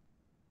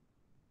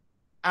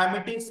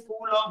 Amity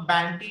School of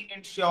Banking,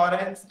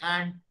 Insurance,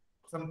 and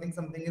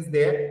something is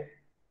there.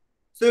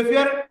 So if you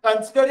are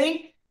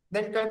considering,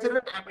 then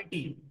consider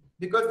Amity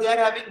because they are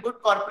having good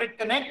corporate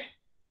connect.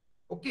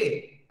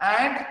 Okay,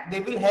 and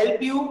they will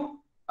help you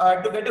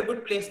to get a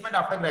good placement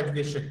after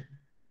graduation.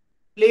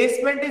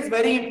 Placement is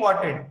very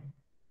important.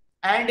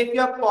 And if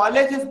your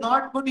college is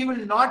not good, you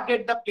will not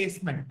get the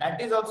placement.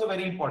 That is also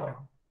very important.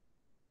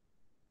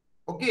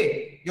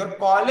 Okay, your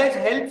college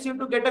helps you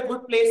to get a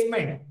good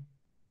placement.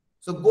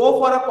 So go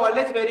for a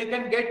college where you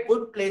can get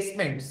good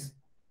placements.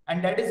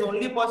 And that is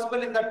only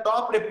possible in the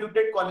top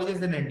reputed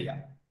colleges in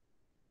India.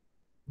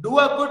 Do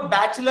a good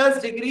bachelor's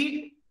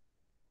degree.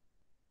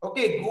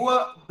 Okay, do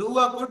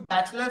a good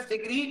bachelor's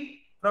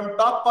degree from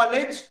top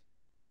college.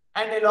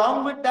 And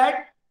along with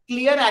that,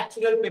 clear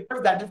actuarial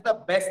papers. That is the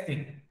best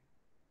thing.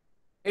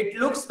 It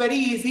looks very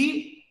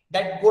easy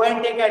that go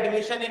and take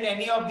admission in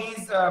any of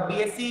these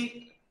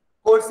BSc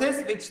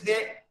courses, which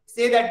they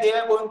say that they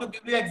are going to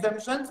give you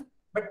exemptions.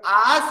 But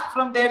ask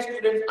from their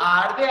students,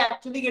 are they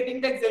actually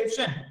getting the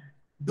exemption?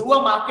 Do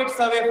a market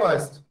survey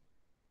first.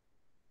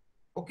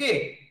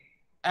 Okay.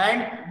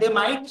 And they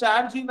might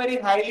charge you very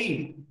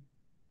highly.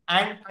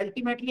 And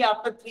ultimately,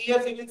 after 3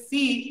 years, you will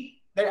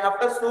see that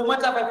after so much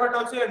of effort,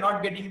 also you're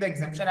not getting the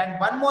exemption. And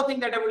one more thing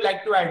that I would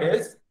like to add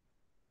is,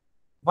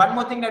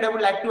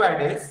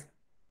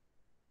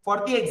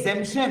 For the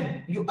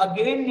exemption, you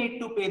again need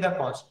to pay the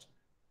cost.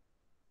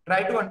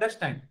 Try to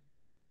understand.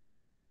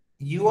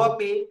 You are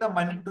paying the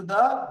money to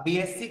the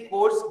BSc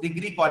course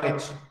degree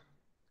college.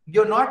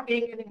 You're not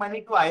paying any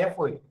money to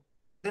IFOA.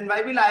 Then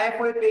why will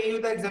IFOA pay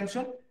you the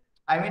exemption?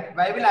 I mean,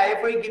 why will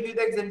IFOA give you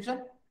the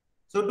exemption?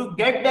 So to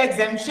get the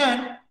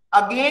exemption,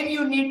 again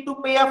you need to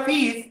pay a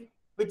fees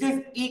which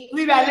is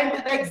equivalent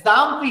to the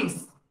exam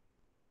fees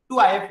to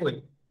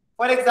IFOA.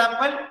 For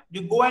example,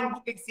 you go and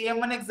book a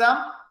CM1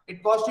 exam,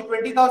 it costs you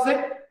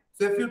 20,000.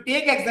 So if you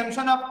take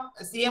exemption of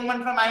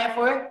CM1 from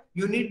IFOA,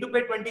 you need to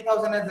pay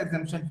 20,000 as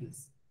exemption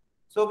fees.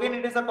 So again,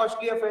 it is a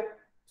costly affair.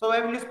 So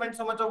why will you spend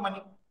so much of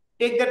money?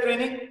 Take the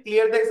training,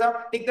 clear the exam.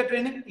 Take the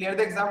training, clear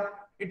the exam.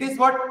 It is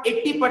what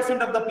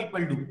 80% of the people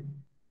do.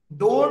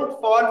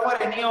 Don't fall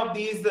for any of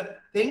these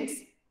things.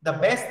 The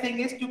best thing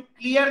is to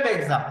clear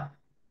the exam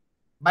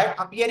by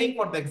appearing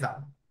for the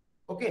exam.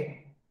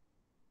 Okay.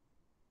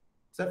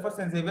 Sir, for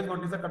St. Xavier's,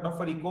 what is the cutoff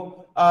for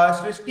Eco?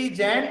 Srishti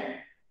Jain,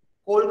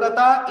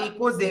 Kolkata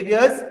Eco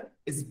Xavier's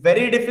is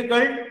very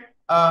difficult.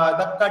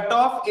 The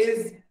cutoff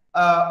is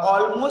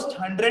almost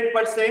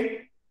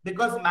 100%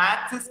 because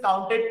maths is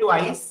counted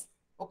twice.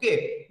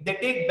 Okay, they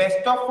take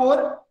best of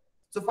 4.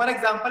 So, for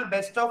example,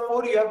 best of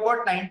 4, you have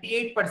got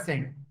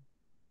 98%.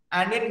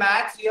 And in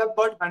maths, you have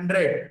got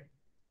 100.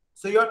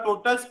 So, your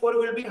total score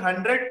will be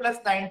 100 plus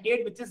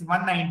 98, which is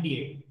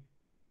 198.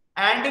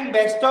 And in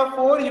best of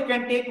 4, you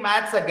can take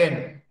maths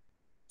again.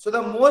 So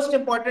the most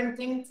important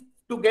thing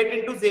to get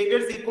into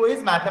Xavier's Eco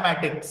is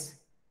mathematics.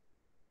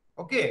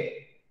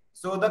 Okay.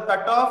 So the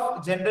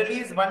cutoff generally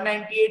is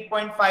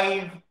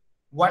 198.5,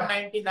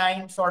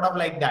 199, sort of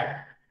like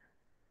that.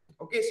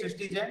 Okay,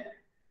 Srishti Jain.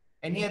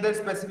 Any other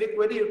specific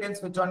query, you can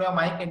switch on your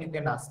mic and you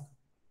can ask.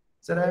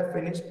 Sir, I have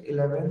finished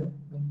 11.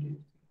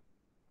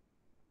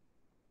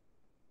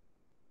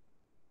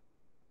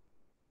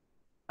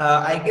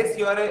 I guess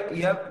you're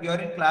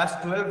in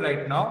class 12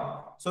 right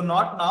now. So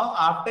not now.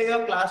 After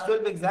your class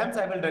 12 exams,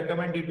 I will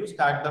recommend you to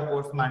start the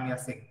course Manya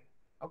Singh.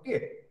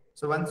 Okay.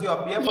 So once you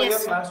appear for your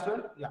class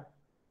 12, yeah.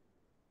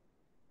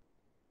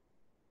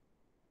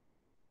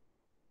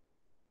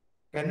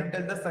 Can you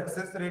tell the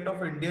success rate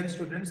of Indian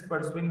students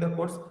pursuing the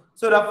course?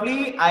 So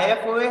roughly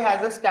IFOA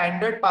has a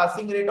standard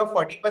passing rate of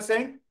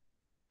 40%,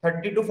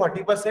 30 to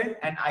 40%,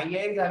 and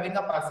IA is having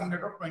a passing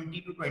rate of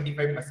 20 to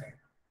 25%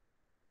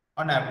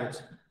 on average.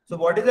 So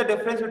what is the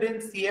difference between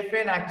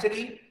CFA and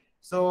Actuary?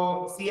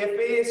 So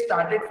CFA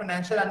started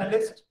financial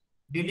analyst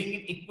dealing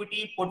in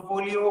equity,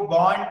 portfolio,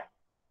 bond,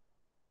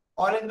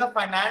 all in the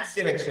finance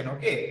direction.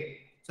 Okay.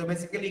 So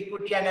basically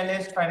equity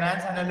analyst,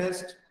 finance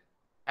analyst,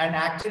 and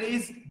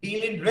actuaries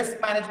deal in risk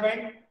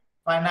management,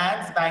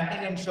 finance,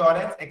 banking,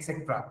 insurance,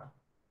 etc.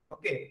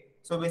 Okay.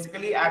 So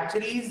basically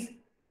actuaries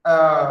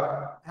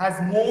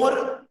has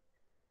more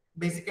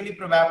basically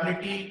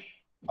probability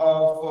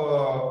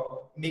of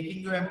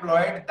making you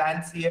employed than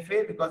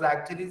CFA because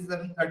actuaries is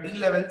having 13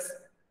 levels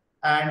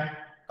and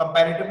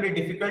comparatively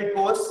difficult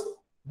course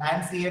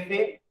than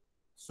CFA.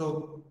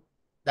 So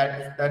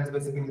that's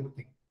basically the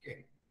thing.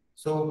 Okay.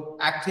 So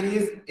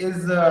actuaries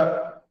is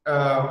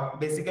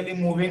basically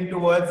moving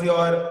towards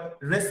your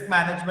risk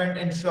management,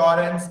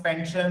 insurance,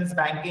 pensions,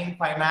 banking,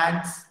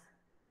 finance.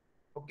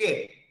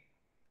 Okay.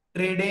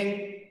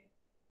 Trading.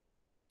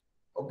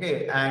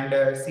 Okay. And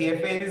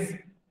CFA is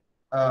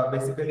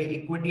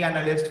basically equity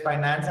analyst,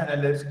 finance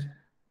analyst,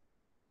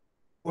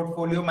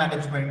 portfolio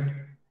management,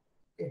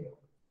 okay,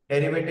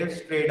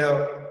 derivatives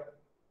trader.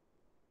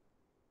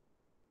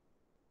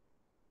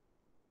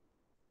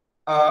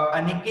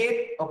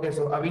 Aniket, okay,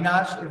 so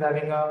Avinash is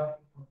having a,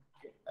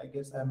 okay, I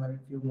guess I'm having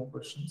a few more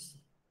questions.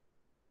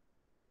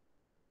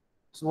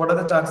 So what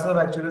are the chances of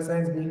actuarial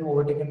science being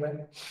overtaken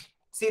by?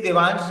 See,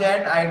 Devansh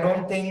Jain, I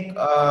don't think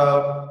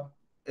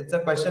it's a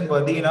question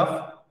worthy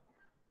enough.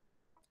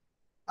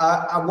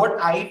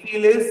 What I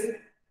feel is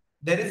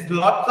there is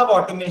lots of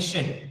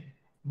automation,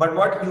 but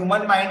what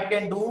human mind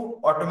can do,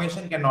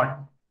 automation cannot.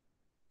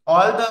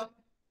 All the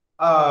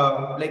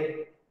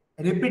like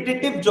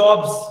repetitive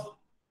jobs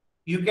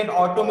you can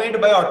automate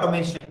by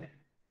automation,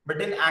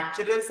 but in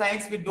actuarial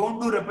science we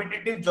don't do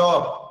repetitive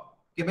job.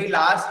 कि भाई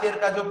last year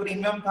का जो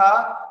premium था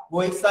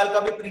वो इस साल का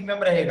भी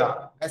प्रीमियम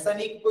रहेगा, ऐसा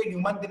नहीं कि कोई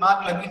ह्यूमन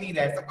दिमाग लग ही नहीं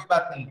रहा, ऐसा कोई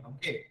बात नहीं है.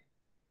 Okay,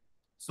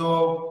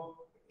 so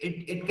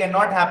it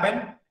cannot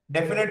happen.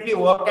 Definitely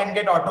work can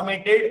get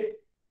automated.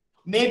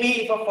 Maybe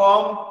if a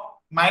firm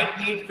might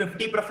need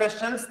 50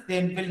 professionals,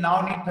 they will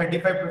now need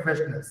 35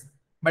 professionals.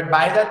 But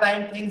by the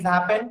time things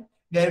happen,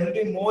 there will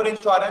be more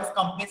insurance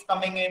companies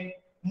coming in,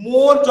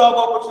 more job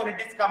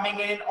opportunities coming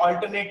in,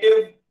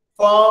 alternative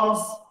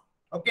firms,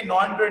 okay,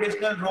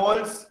 non-traditional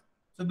roles.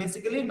 So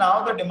basically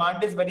now the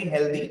demand is very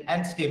healthy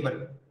and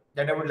stable.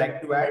 That I would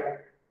like to add.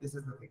 This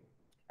is the thing.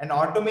 And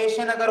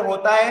automation अगर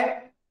होता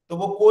है तो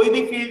वो कोई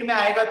भी field में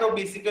आएगा तो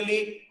बेसिकली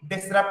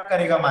डिसरप्ट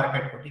करेगा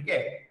मार्केट को. ठीक है,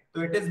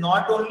 तो it is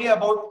not only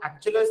about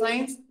actual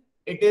science,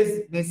 it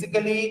is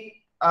basically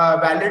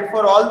valid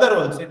for all the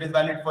roles. It is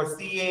valid for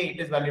CA, it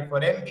is valid for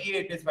MBA,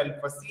 it is valid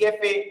for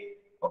CFA.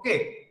 Okay,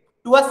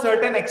 to a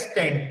certain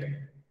extent,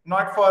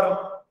 not for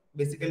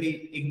basically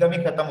एकदम ही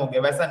खत्म हो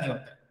गया, वैसा नहीं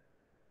होता है.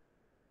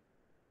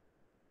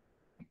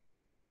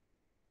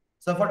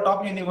 So for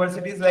top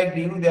universities like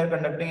DU, they are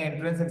conducting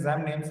entrance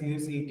exam named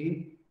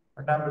CUCET,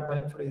 but I'm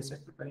preparing for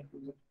ACET, preparing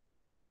to.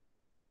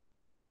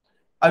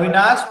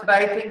 Avinash, what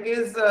I think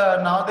is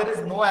now there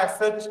is no as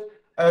such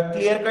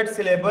clear-cut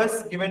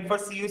syllabus given for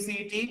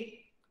CUCET.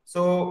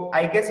 So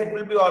I guess it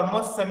will be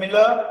almost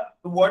similar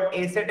to what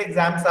ACET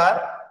exams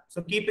are.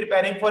 So keep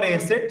preparing for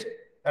ACET.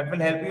 That will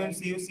help you in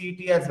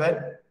CUCET as well.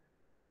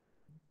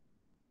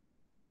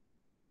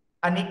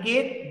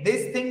 Aniket,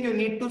 this thing you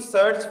need to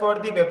search for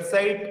the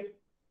website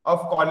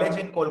of college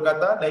in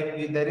Kolkata. Like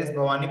there is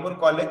Bhawanipur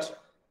College,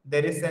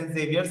 there is St.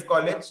 Xavier's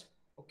College.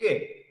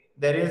 Okay,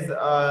 there is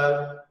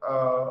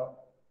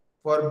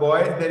for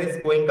boys there is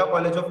Goenka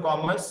College of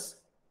Commerce.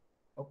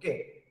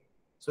 Okay,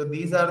 so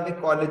these are the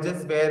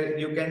colleges where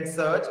you can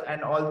search,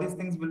 and all these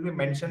things will be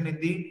mentioned in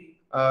the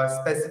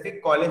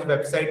specific college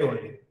website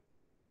only.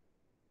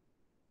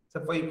 So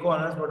for eco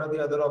honors, what are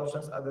the other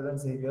options other than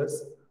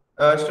Xavier's?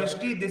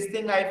 Shrishti, this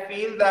thing I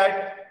feel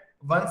that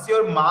once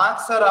your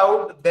marks are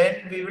out,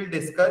 then we will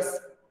discuss,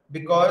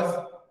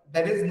 because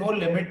there is no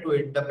limit to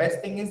it. The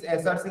best thing is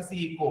SRCC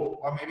Eco,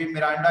 or maybe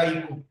Miranda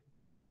Eco,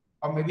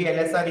 or maybe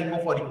LSR Eco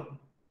for you.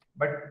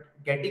 But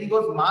getting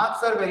those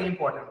marks are very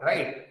important,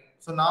 right?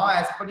 So now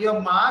as per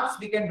your marks,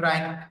 we can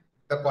rank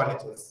the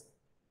colleges.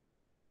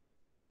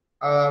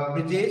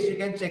 Brijesh, you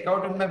can check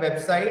out in my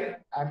website.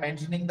 I'm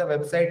mentioning the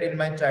website in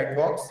my chat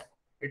box.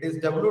 It is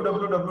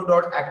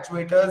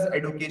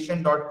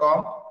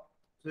www.actuatorseducation.com.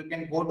 So you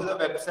can go to the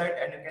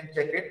website and you can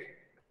check it.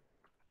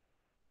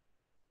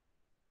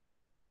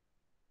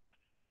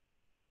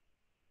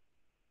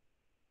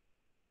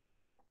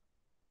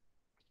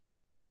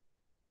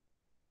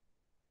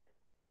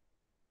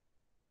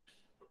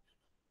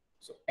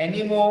 So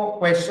any more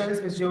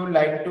questions which you would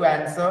like to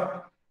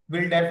answer?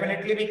 We'll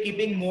definitely be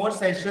keeping more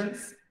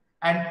sessions,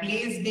 and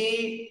please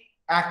be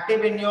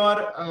active in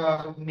your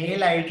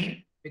mail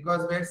ID,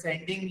 because we're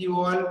sending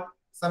you all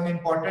some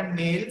important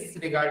mails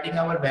regarding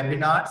our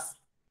webinars.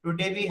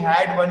 Today we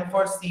had one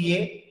for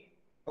CA.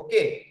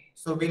 Okay,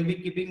 so we'll be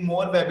keeping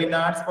more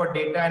webinars for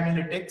data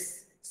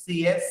analytics,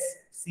 CS,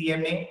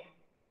 CMA,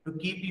 to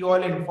keep you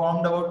all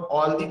informed about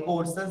all the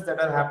courses that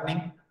are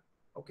happening.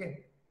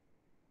 Okay.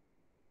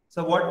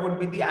 So what would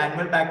be the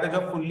annual package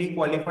of fully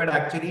qualified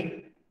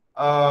actuary?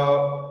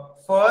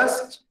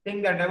 First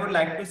thing that I would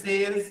like to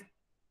say is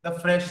the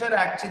fresher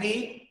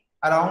actuary,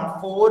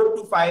 around 4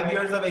 to 5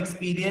 years of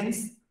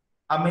experience,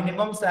 a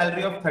minimum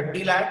salary of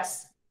 30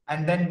 lakhs,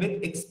 and then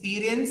with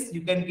experience,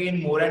 you can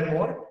gain more and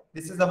more.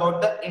 This is about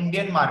the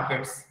Indian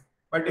markets.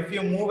 But if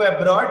you move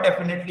abroad,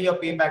 definitely your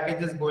pay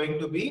package is going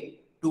to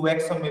be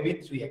 2x or maybe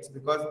 3x,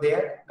 because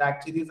there the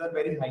actuaries are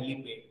very highly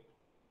paid.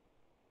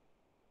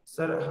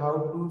 Sir,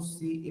 how to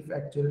see if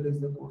Actuarial is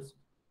the course?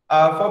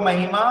 For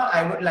Mahima,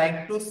 I would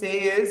like to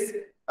say is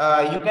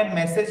you can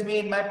message me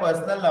in my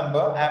personal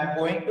number. I'm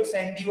going to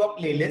send you a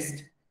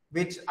playlist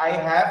which I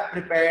have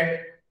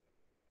prepared.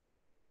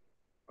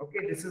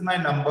 Okay, this is my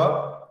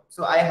number.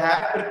 So I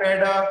have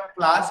prepared a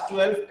class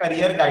 12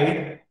 career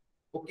guide.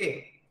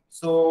 Okay,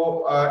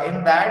 so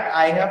in that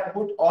I have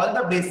put all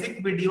the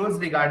basic videos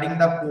regarding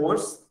the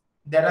course.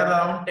 There are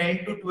around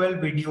 10 to 12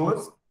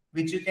 videos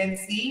which you can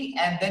see,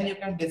 and then you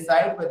can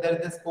decide whether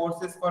this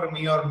course is for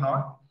me or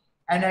not.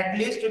 And at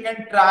least you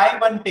can try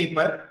one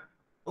paper.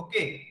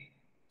 Okay,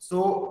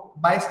 so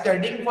by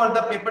studying for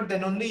the paper,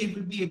 then only you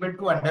will be able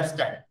to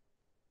understand.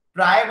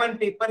 Try one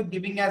paper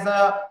giving as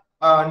a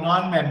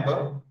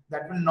non-member,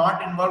 that will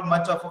not involve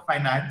much of a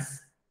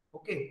finance.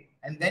 Okay,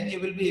 and then you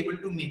will be able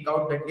to make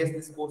out that yes,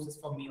 this course is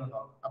for me or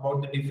not,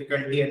 about the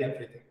difficulty and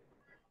everything.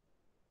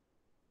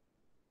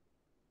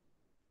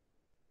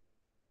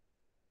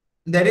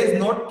 There is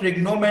no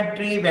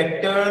trigonometry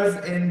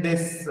vectors in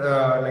this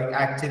like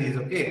actuaries.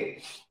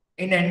 Okay,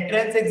 in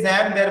entrance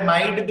exam there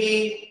might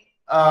be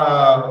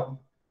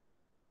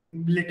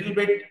little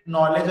bit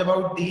knowledge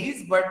about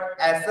these, but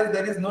as such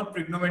there is no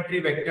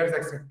trigonometry vectors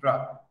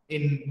etc.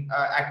 in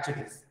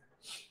actuaries.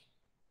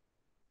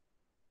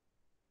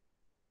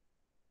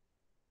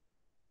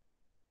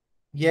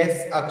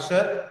 Yes,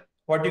 Akshar,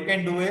 what you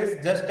can do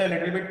is just a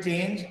little bit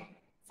change.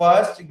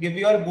 First, give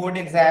your board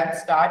exam,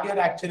 start your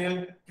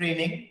actuarial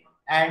training,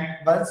 and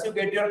once you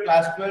get your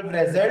class 12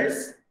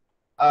 results,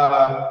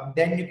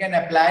 then you can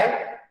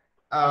apply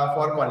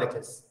for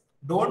colleges.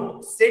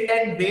 Don't sit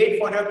and wait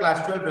for your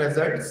class 12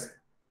 results.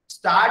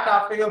 Start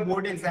after your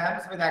board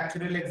exams with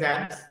actuarial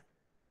exams.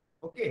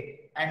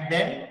 Okay, and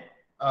then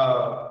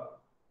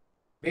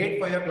wait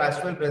for your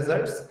class 12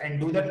 results and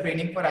do the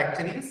training for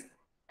actuaries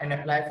and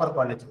apply for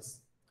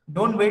colleges.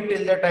 Don't wait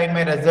till the time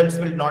my results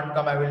will not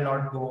come, I will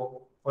not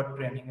go for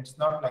training. It's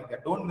not like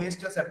that. Don't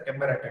waste your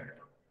September attempt.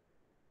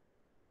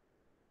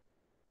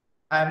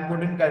 I am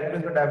good in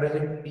calculus but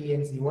averaging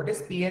PNC. What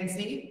is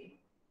PNC?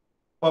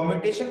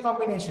 Permutation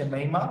combination,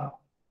 Mahima.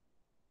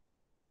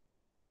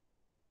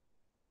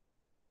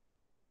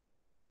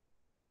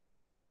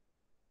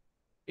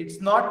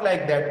 It's not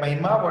like that,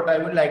 Mahima. What I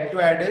would like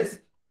to add is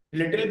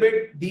little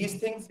bit these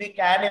things we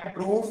can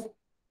improve.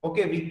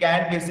 Okay, we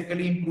can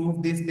basically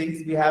improve these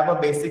things. We have a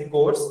basic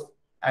course,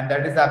 and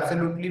that is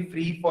absolutely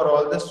free for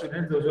all the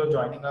students those who are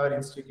joining our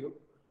institute.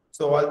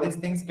 So all these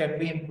things can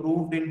be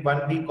improved in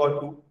 1 week or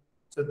two.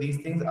 So these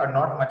things are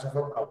not much of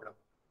a problem.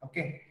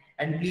 Okay,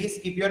 and please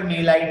keep your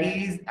mail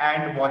IDs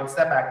and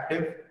WhatsApp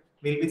active.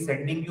 We'll be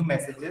sending you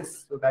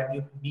messages so that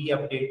you be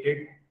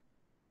updated.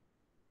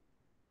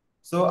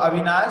 So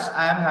Avinash,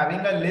 I am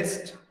having a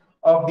list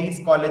of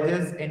these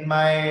colleges in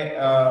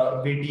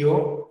my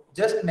video.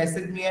 Just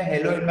message me a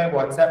hello in my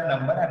WhatsApp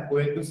number. I'm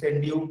going to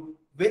send you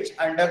which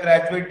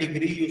undergraduate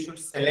degree you should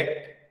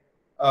select.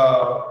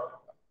 Uh,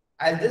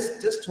 I'll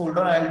just hold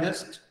on. I'll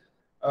just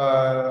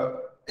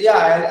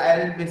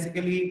yeah, I'll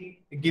basically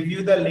give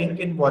you the link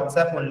in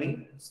WhatsApp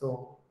only.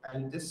 So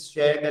I'll just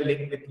share the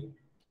link with you.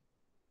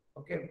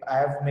 Okay, I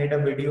have made a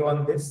video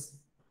on this,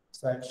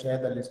 so I'll share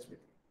the list with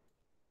you.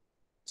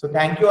 So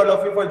thank you all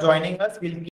of you for joining us. We'll keep